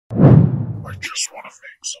I just want to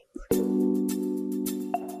make something.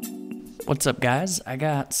 What's up, guys? I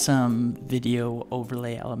got some video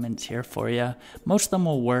overlay elements here for you. Most of them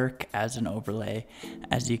will work as an overlay,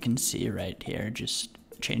 as you can see right here. Just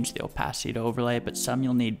change the opacity to overlay, but some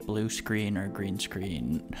you'll need blue screen or green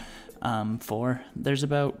screen for. There's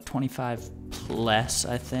about 25 plus,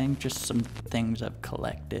 I think, just some things I've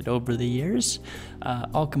collected over the years,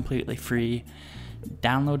 all completely free.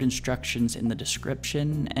 Download instructions in the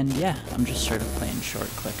description, and yeah, I'm just sort of playing short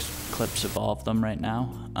clips of all of them right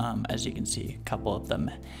now. As you can see, a couple of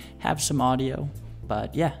them have some audio,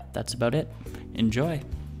 but yeah, that's about it. Enjoy.